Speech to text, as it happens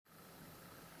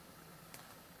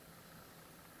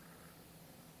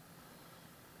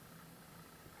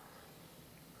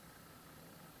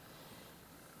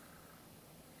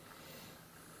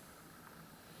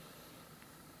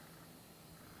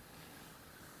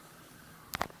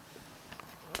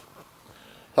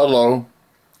Hello,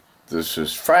 this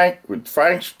is Frank with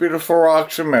Frank's Beautiful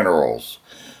Rocks and Minerals.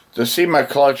 To see my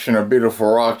collection of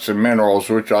beautiful rocks and minerals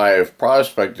which I have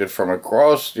prospected from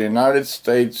across the United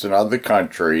States and other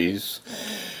countries,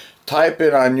 type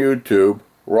in on YouTube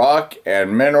rock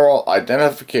and mineral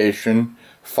identification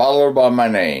followed by my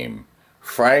name,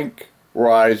 Frank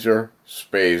Reiser,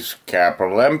 space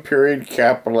capital M period,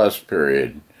 capital S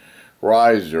period.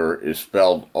 Reiser is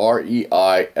spelled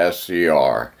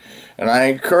R-E-I-S-E-R. And I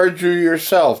encourage you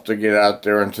yourself to get out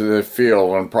there into the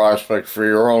field and prospect for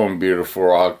your own beautiful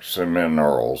rocks and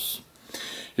minerals.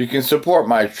 You can support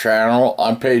my channel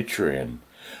on Patreon.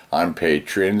 On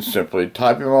Patreon, simply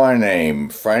type in my name,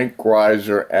 Frank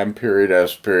Reiser, M period,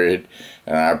 S period,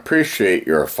 and I appreciate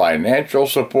your financial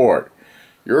support.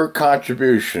 Your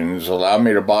contributions allow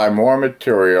me to buy more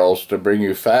materials to bring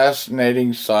you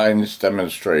fascinating science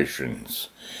demonstrations.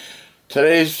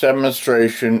 Today's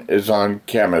demonstration is on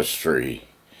chemistry.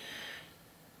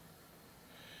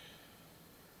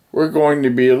 We're going to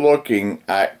be looking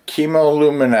at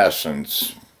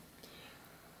chemiluminescence.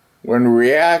 When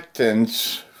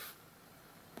reactants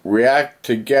react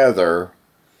together,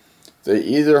 they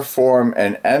either form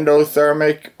an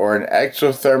endothermic or an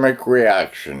exothermic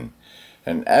reaction.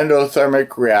 An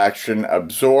endothermic reaction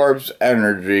absorbs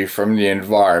energy from the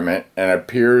environment and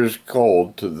appears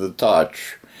cold to the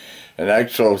touch. An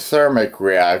exothermic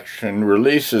reaction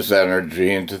releases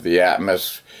energy into the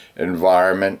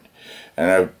environment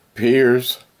and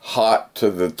appears hot to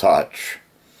the touch.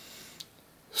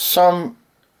 Some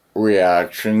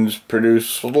reactions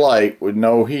produce light with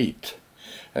no heat,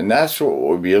 and that's what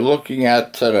we'll be looking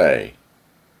at today.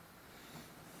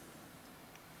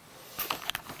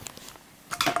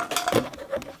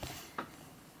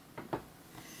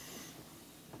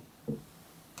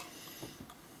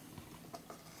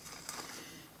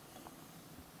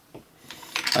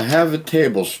 I have a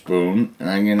tablespoon, and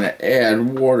I'm going to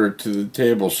add water to the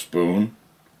tablespoon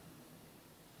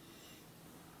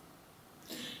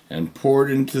and pour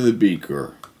it into the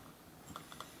beaker.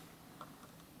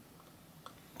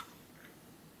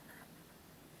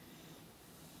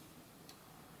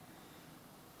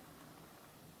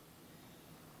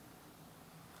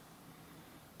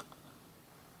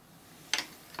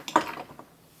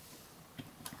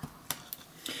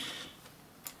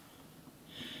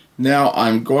 Now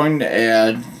I'm going to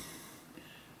add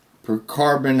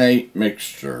percarbonate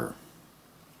mixture.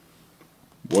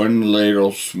 One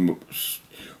ladleful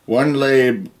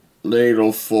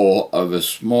of a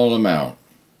small amount.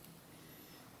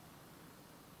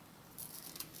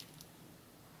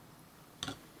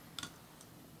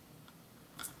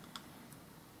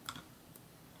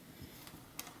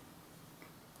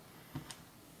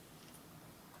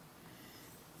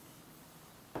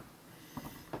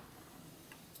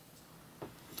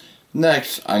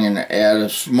 Next, I'm going to add a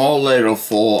small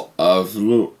ladleful of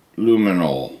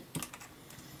luminol.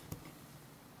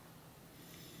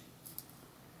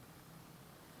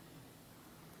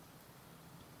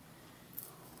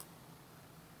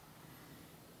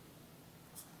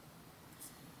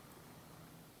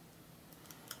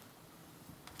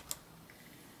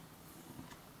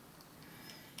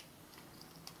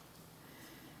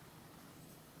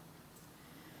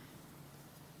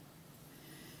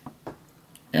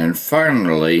 And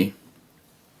finally,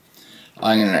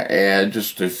 I'm going to add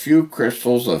just a few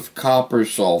crystals of copper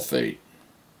sulfate.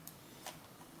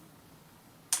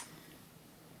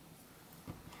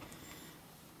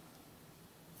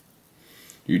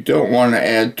 You don't want to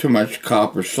add too much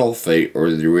copper sulfate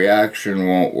or the reaction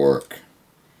won't work.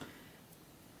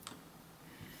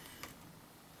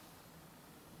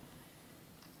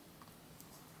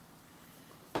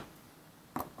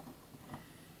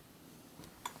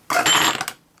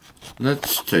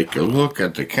 Let's take a look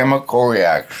at the chemical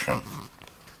reaction.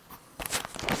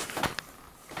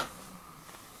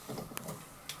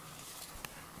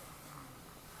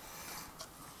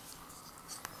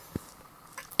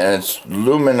 And it's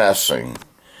luminescing.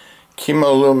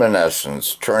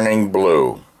 Chemiluminescence, turning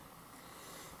blue.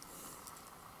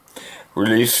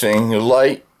 Releasing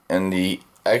light in the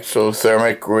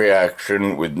exothermic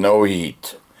reaction with no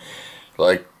heat.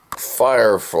 Like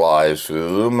fireflies with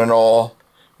luminol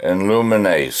and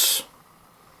luminase.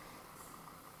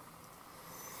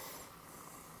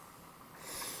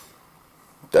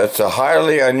 That's a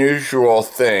highly unusual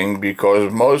thing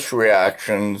because most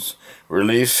reactions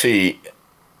release heat,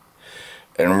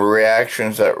 and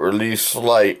reactions that release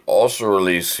light also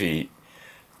release heat,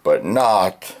 but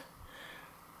not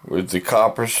with the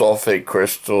copper sulfate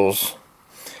crystals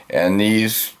and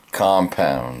these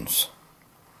compounds.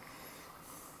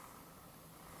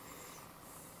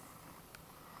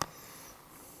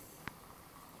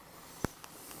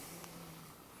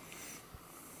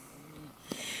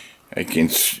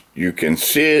 You can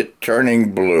see it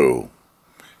turning blue,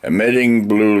 emitting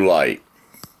blue light.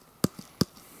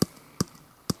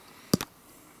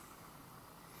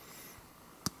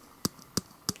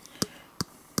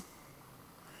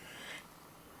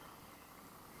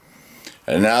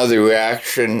 And now the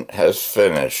reaction has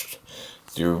finished.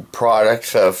 The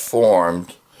products have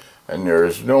formed, and there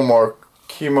is no more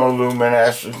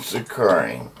chemiluminescence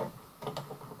occurring.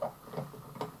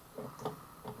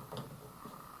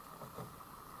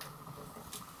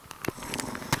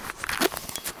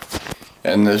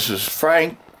 And this is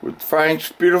Frank with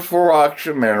Frank's Beautiful Rocks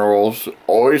and Minerals,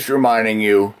 always reminding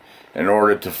you, in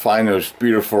order to find those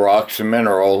beautiful rocks and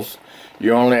minerals,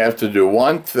 you only have to do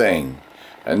one thing,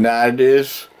 and that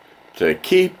is to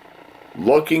keep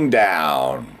looking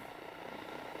down.